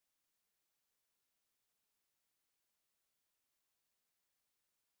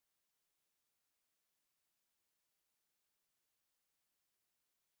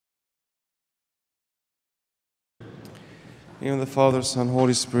In the name of the Father, Son,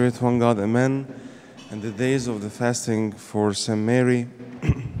 Holy Spirit, one God, Amen. And the days of the fasting for St. Mary,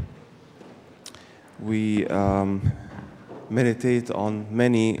 we meditate on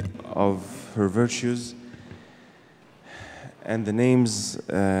many of her virtues and the names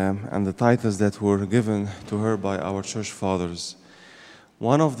and the titles that were given to her by our church fathers.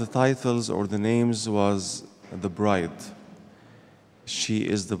 One of the titles or the names was the bride. She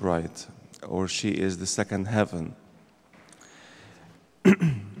is the bride, or she is the second heaven.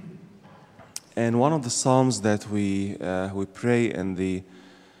 And one of the psalms that we pray in the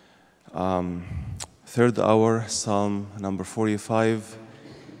third hour, Psalm number 45,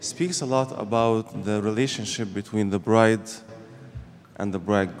 speaks a lot about the relationship between the bride and the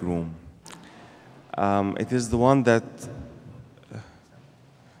bridegroom. It is the one that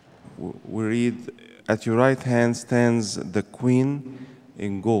we read, "At your right hand stands the queen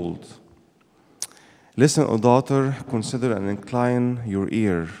in gold. Listen, O daughter, consider and incline your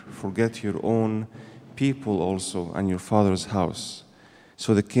ear. Forget your own people also and your father's house.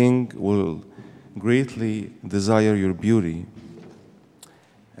 So the king will greatly desire your beauty."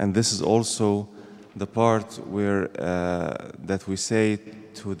 And this is also the part where that we say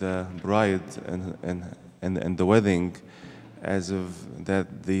to the bride and the wedding, as if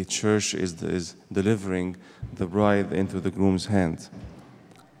that the church is delivering the bride into the groom's hand.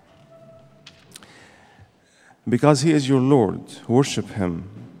 Because he is your Lord, worship him.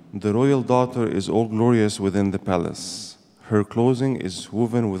 The royal daughter is all glorious within the palace. Her clothing is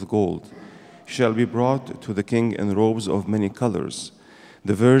woven with gold. She shall be brought to the king in robes of many colors.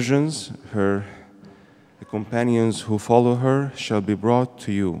 The virgins, her companions who follow her, shall be brought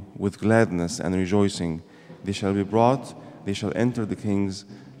to you with gladness and rejoicing. They shall be brought, they shall enter the king's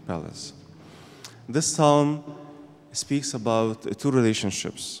palace. This psalm speaks about two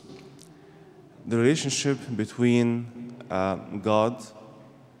relationships. The relationship between God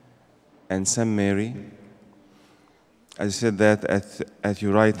and St. Mary. As I said, that at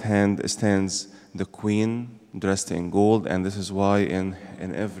your right hand stands the queen dressed in gold, and this is why in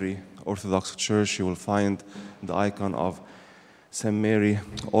every Orthodox church you will find the icon of St. Mary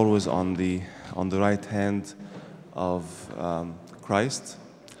always on the right hand of Christ,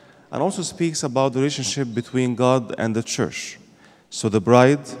 and also speaks about the relationship between God and the church. So the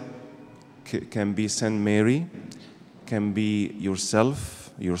bride can be St. Mary, can be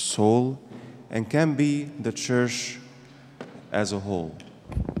yourself, your soul, and can be the church as a whole.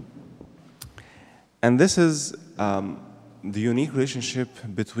 And this is the unique relationship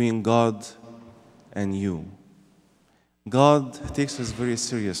between God and you. God takes us very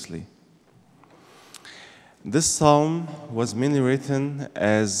seriously. This psalm was mainly written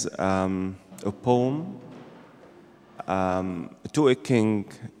as a poem to a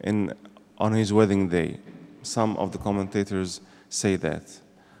king on his wedding day. Some of the commentators say that.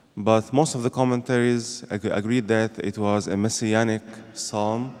 But most of the commentaries agreed that it was a messianic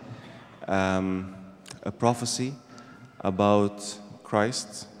psalm, a prophecy about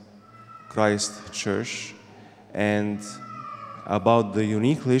Christ Church, and about the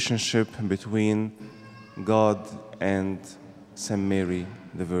unique relationship between God and St. Mary,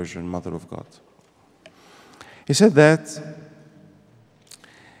 the Virgin, Mother of God. He said that,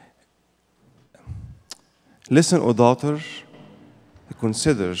 "Listen, O daughter,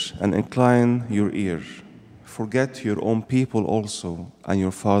 consider and incline your ear. Forget your own people also and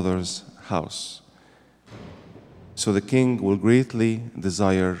your father's house. So the king will greatly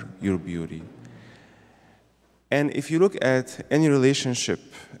desire your beauty." And if you look at any relationship,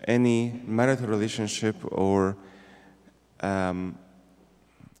 any marital relationship, or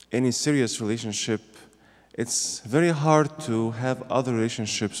any serious relationship, it's very hard to have other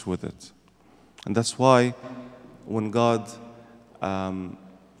relationships with it. And that's why when God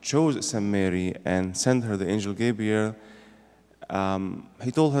chose St. Mary and sent her the angel Gabriel,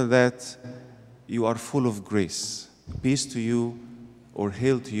 he told her that you are full of grace. Peace to you, or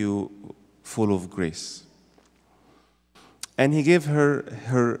hail to you, full of grace. And he gave her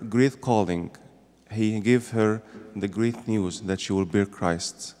her great calling. He gave her the great news that she will bear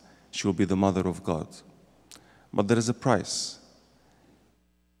Christ. She will be the mother of God. But there is a price.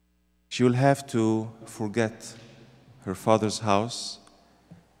 She will have to forget her father's house.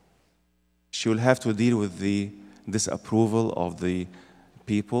 She will have to deal with the disapproval of the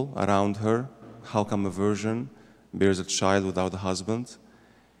people around her. How come a virgin bears a child without a husband?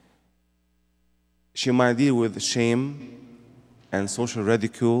 She might deal with shame and social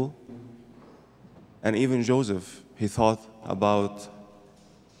ridicule. And even Joseph, he thought about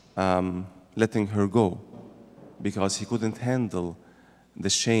letting her go because he couldn't handle the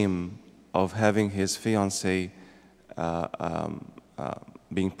shame of having his fiancée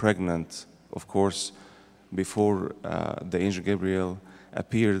being pregnant, of course, before the angel Gabriel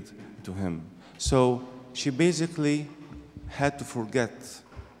appeared to him. So she basically had to forget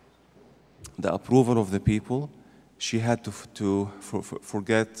the approval of the people. She had to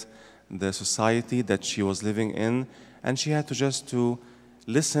forget the society that she was living in, and she had to just to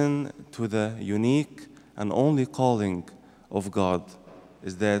listen to the unique and only calling of God,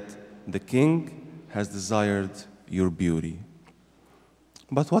 is that the king has desired your beauty.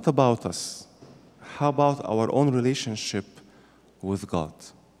 But what about us? How about our own relationship with God?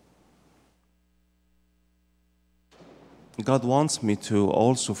 God wants me to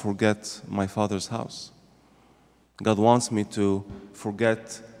also forget my father's house. God wants me to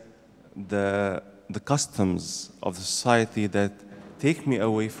forget the customs of the society that take me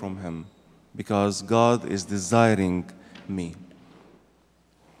away from Him, because God is desiring me.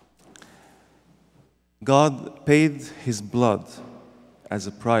 God paid His blood as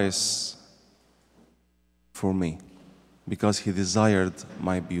a price for me because He desired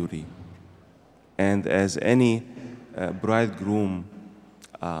my beauty. And as any bridegroom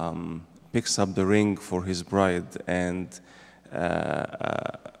picks up the ring for his bride and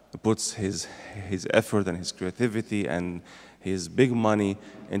puts his effort and his creativity and his big money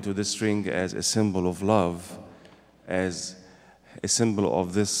into this ring as a symbol of love, as a symbol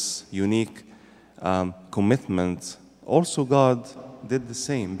of this unique commitment, also God did the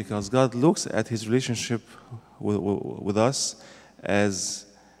same, because God looks at His relationship with us as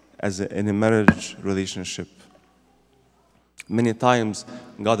in a marriage relationship. Many times,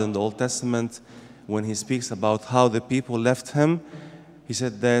 God in the Old Testament, when He speaks about how the people left Him, He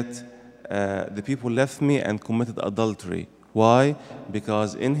said that the people left me and committed adultery. Why?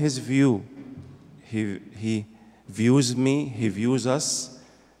 Because in His view, He views me, He views us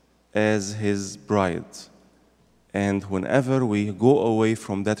as His bride. And whenever we go away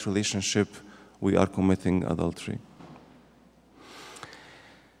from that relationship, we are committing adultery.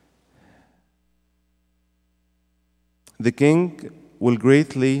 The king will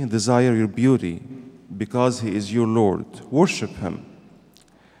greatly desire your beauty because he is your Lord. Worship him.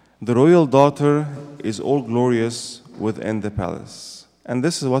 The royal daughter is all glorious within the palace. And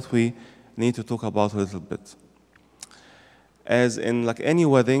this is what we need to talk about a little bit. As in like any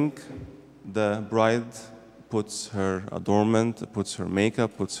wedding, the bride puts her adornment, puts her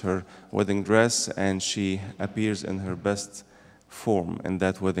makeup, puts her wedding dress, and she appears in her best form in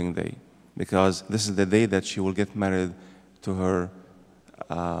that wedding day, because this is the day that she will get married to her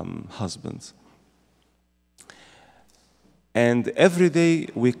husband. And every day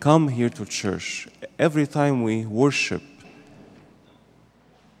we come here to church, every time we worship,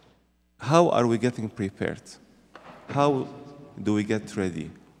 how are we getting prepared? How do we get ready?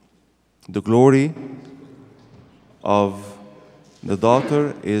 The glory of the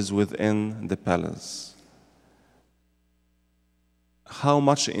daughter is within the palace. How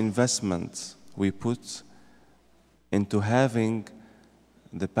much investment we put into having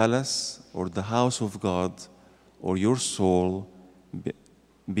the palace or the house of God or your soul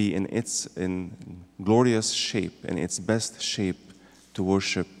be in glorious shape, in its best shape to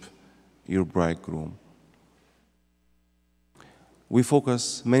worship your bridegroom. We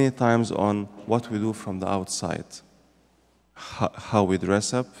focus many times on what we do from the outside, how we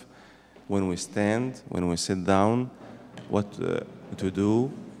dress up, when we stand, when we sit down, what to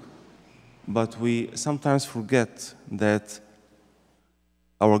do. But we sometimes forget that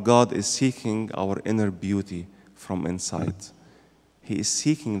our God is seeking our inner beauty from inside. He is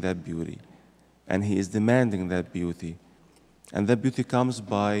seeking that beauty, and He is demanding that beauty. And that beauty comes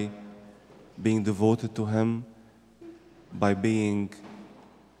by being devoted to Him, by being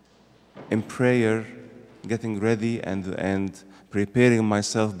in prayer, getting ready and preparing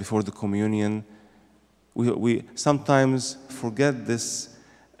myself before the communion. We sometimes forget this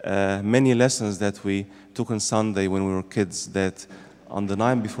many lessons that we took on Sunday when we were kids, that on the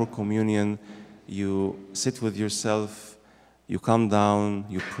night before communion, you sit with yourself, you come down,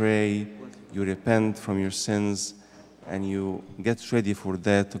 you pray, you repent from your sins, and you get ready for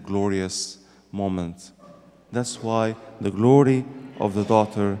that glorious moment. That's why the glory of the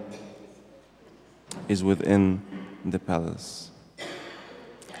daughter is within the palace.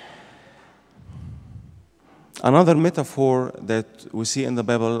 Another metaphor that we see in the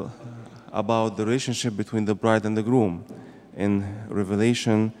Bible about the relationship between the bride and the groom in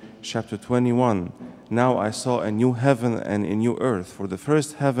Revelation chapter 21. Now I saw a new heaven and a new earth, for the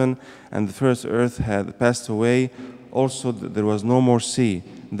first heaven and the first earth had passed away. Also there was no more sea.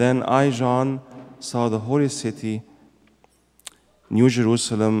 Then I, John, saw the holy city, New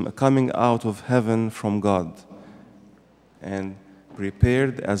Jerusalem, coming out of heaven from God, and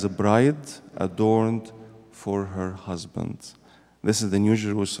prepared as a bride adorned for her husband. This is the New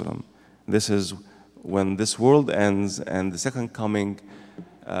Jerusalem. This is when this world ends and the second coming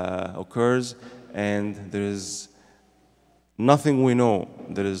occurs, and there is nothing we know.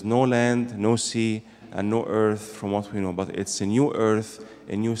 There is no land, no sea, and no earth from what we know. But it's a new earth,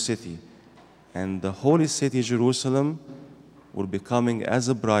 a new city. And the holy city, Jerusalem, will be coming as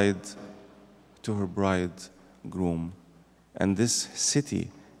a bride to her bridegroom. And this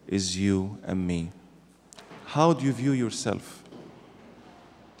city is you and me. How do you view yourself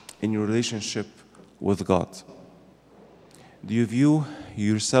in your relationship with God? Do you view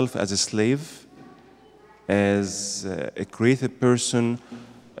yourself as a slave, as a created person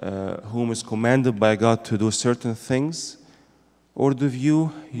whom is commanded by God to do certain things? Or do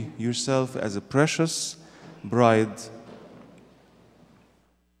you view yourself as a precious bride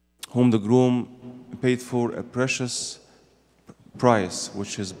whom the groom paid for a precious price,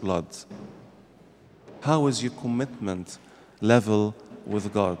 which is blood? How is your commitment level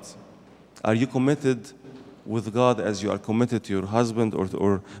with God? Are you committed with God as you are committed to your husband or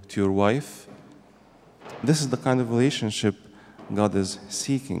to your wife? This is the kind of relationship God is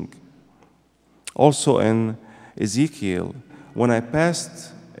seeking. Also in Ezekiel, when I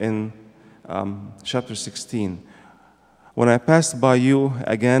passed in chapter 16, when I passed by you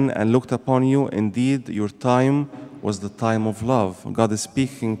again and looked upon you, indeed your time was the time of love. God is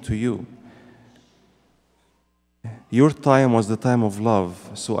speaking to you. Your time was the time of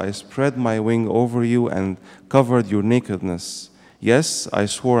love, so I spread my wing over you and covered your nakedness. Yes, I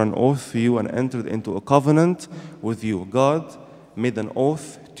swore an oath to you and entered into a covenant with you. God made an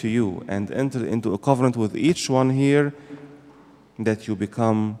oath to you and entered into a covenant with each one here that you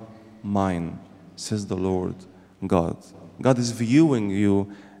become mine, says the Lord God. God is viewing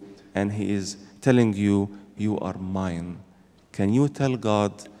you and He is telling you, you are mine. Can you tell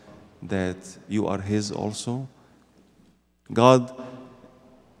God that you are His also? God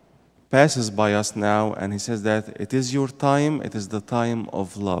passes by us now and He says that it is your time, it is the time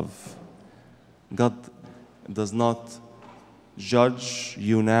of love. God does not judge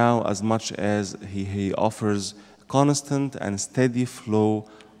you now as much as He offers constant and steady flow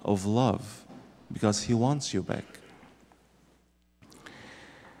of love because He wants you back.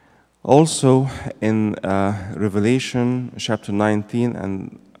 Also in Revelation chapter 19,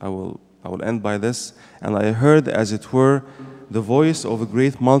 and I will end by this, and I heard as it were the voice of a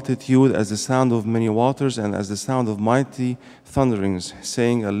great multitude as the sound of many waters and as the sound of mighty thunderings,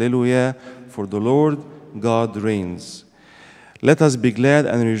 saying, Alleluia, for the Lord God reigns. Let us be glad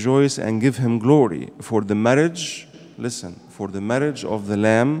and rejoice and give Him glory, for the marriage, listen, for the marriage of the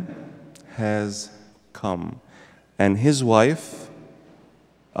Lamb has come, and His wife,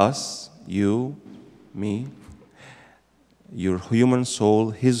 us, you, me, your human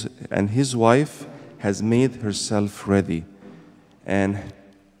soul, His wife has made herself ready. And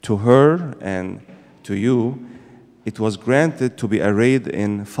to her and to you, it was granted to be arrayed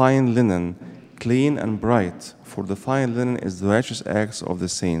in fine linen, clean and bright, for the fine linen is the righteous acts of the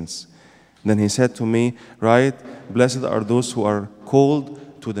saints. Then He said to me, Right, blessed are those who are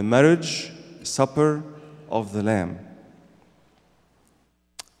called to the marriage supper of the Lamb.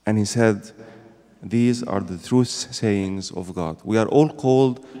 And He said, these are the true sayings of God. We are all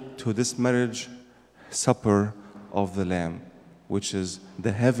called to this marriage supper of the Lamb, which is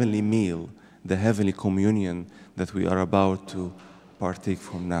the heavenly meal, the heavenly communion that we are about to partake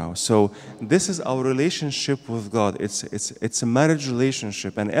from now. So this is our relationship with God. It's a marriage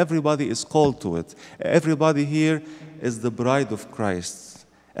relationship, and everybody is called to it. Everybody here is the bride of Christ,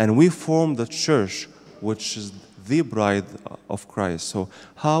 and we form the church, which is the bride of Christ. So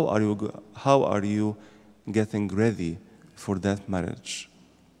how are you getting ready for that marriage?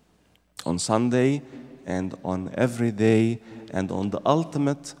 On Sunday and on every day and on the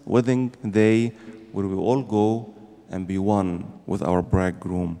ultimate wedding day, where we all go and be one with our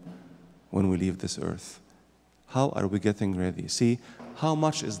bridegroom when we leave this earth. How are we getting ready? See, how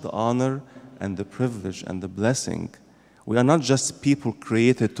much is the honor and the privilege and the blessing. We are not just people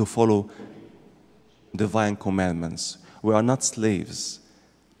created to follow divine commandments. We are not slaves.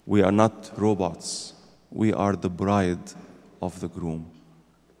 We are not robots. We are the bride of the groom.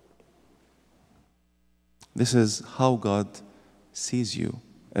 This is how God sees you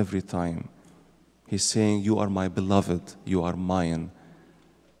every time. He's saying, you are my beloved, you are mine.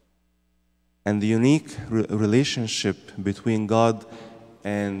 And the unique relationship between God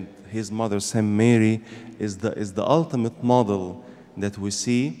and His mother, Saint Mary, is the ultimate model that we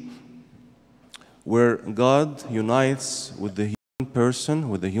see, where God unites with the human person,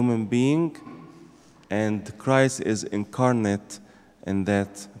 with the human being, and Christ is incarnate in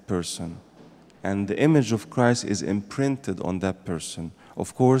that person. And the image of Christ is imprinted on that person.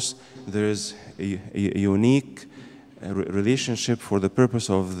 Of course, there is a unique relationship for the purpose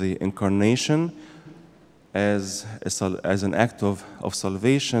of the incarnation as an act of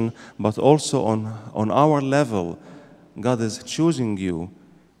salvation, but also on our level, God is choosing you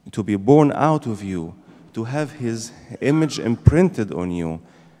to be born out of you, to have His image imprinted on you,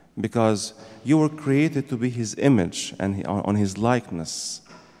 because you were created to be His image and on His likeness.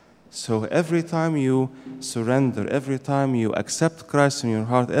 So every time you surrender, every time you accept Christ in your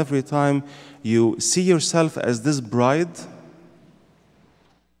heart, every time you see yourself as this bride,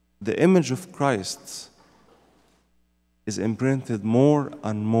 the image of Christ is imprinted more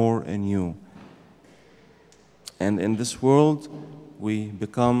and more in you. And in this world, we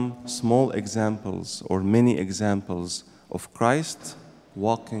become small examples or many examples of Christ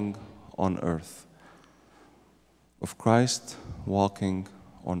walking on earth. Of Christ walking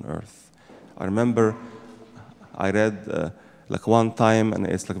on earth. I remember I read like one time, and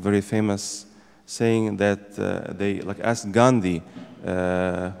it's like very famous saying that they like asked Gandhi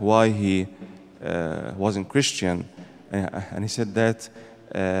why he wasn't Christian, and he said that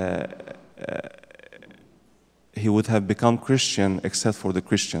he would have become Christian except for the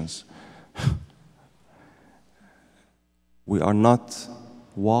Christians. We are not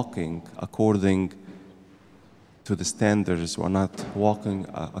walking according to the standards. We're not walking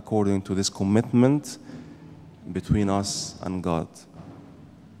according to this commitment between us and God.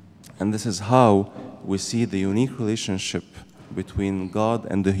 And this is how we see the unique relationship between God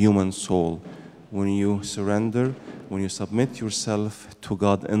and the human soul. When you surrender, when you submit yourself to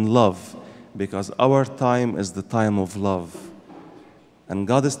God in love, because our time is the time of love. And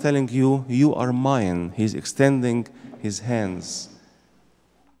God is telling you, you are mine. He's extending His hands.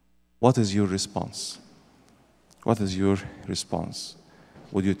 What is your response? What is your response?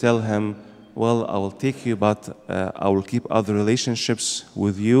 Would you tell Him, well, I will take you, but I will keep other relationships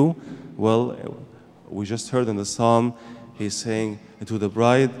with you? Well, we just heard in the psalm, He's saying to the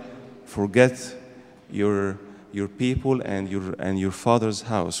bride, forget your people and your father's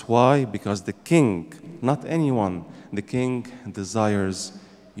house. Why? Because the king, not anyone, the king desires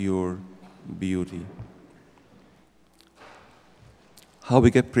your beauty. How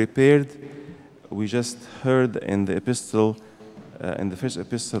we get prepared? We just heard in the epistle, in the first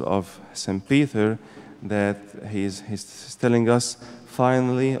epistle of St. Peter, that he's telling us,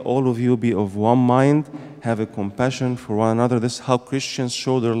 finally, all of you be of one mind, have a compassion for one another. This is how Christians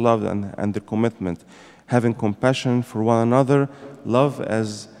show their love and their commitment. Having compassion for one another, love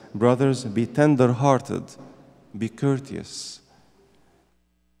as brothers, be tender-hearted, be courteous,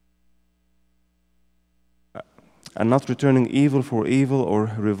 and not returning evil for evil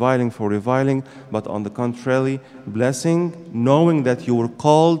or reviling for reviling, but on the contrary, blessing, knowing that you were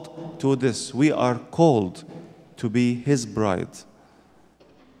called to this. We are called to be His bride.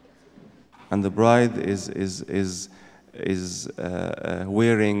 And the bride is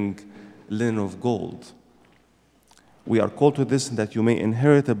wearing linen of gold. We are called to this, that you may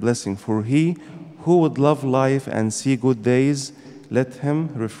inherit a blessing. For he who would love life and see good days, let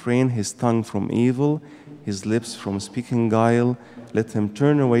him refrain his tongue from evil, his lips from speaking guile. Let him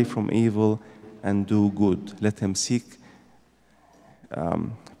turn away from evil and do good. Let him seek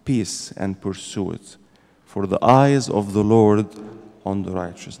peace and pursue it. For the eyes of the Lord on the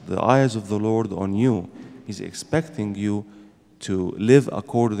righteous, the eyes of the Lord on you. He's expecting you to live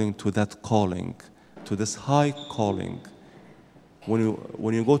according to that calling, to this high calling.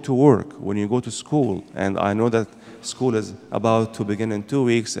 When you go to work, when you go to school, and I know that school is about to begin in 2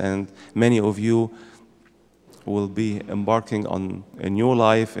 weeks, and many of you will be embarking on a new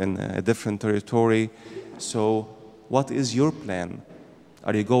life in a different territory. So what is your plan?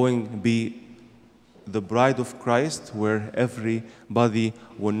 Are you going to be the bride of Christ, where everybody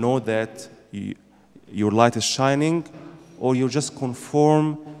will know that your light is shining, or you just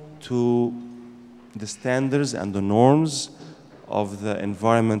conform to the standards and the norms of the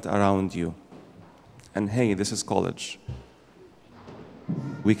environment around you? And hey, this is college.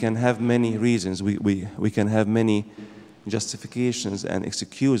 We can have many reasons, we can have many justifications and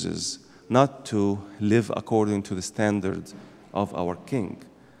excuses not to live according to the standard of our King.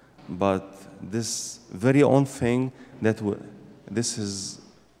 But this very own thing, this is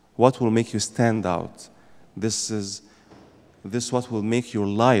what will make you stand out. This what will make your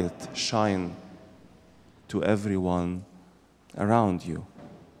light shine to everyone around you.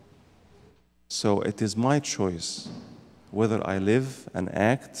 So it is my choice whether I live and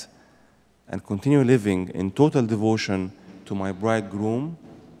act and continue living in total devotion to my bridegroom,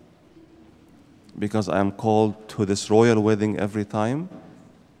 because I am called to this royal wedding every time,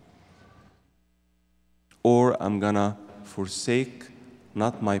 or I'm gonna forsake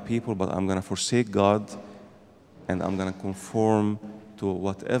not my people, but I'm gonna forsake God, and I'm gonna conform to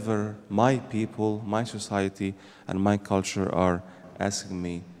whatever my people, my society, and my culture are asking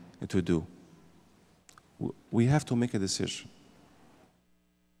me to do. We have to make a decision.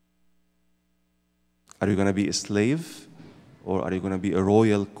 Are you gonna be a slave, or are you gonna be a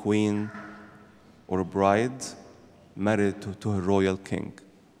royal queen or a bride married to a royal king?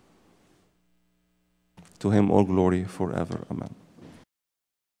 To him all glory forever. Amen.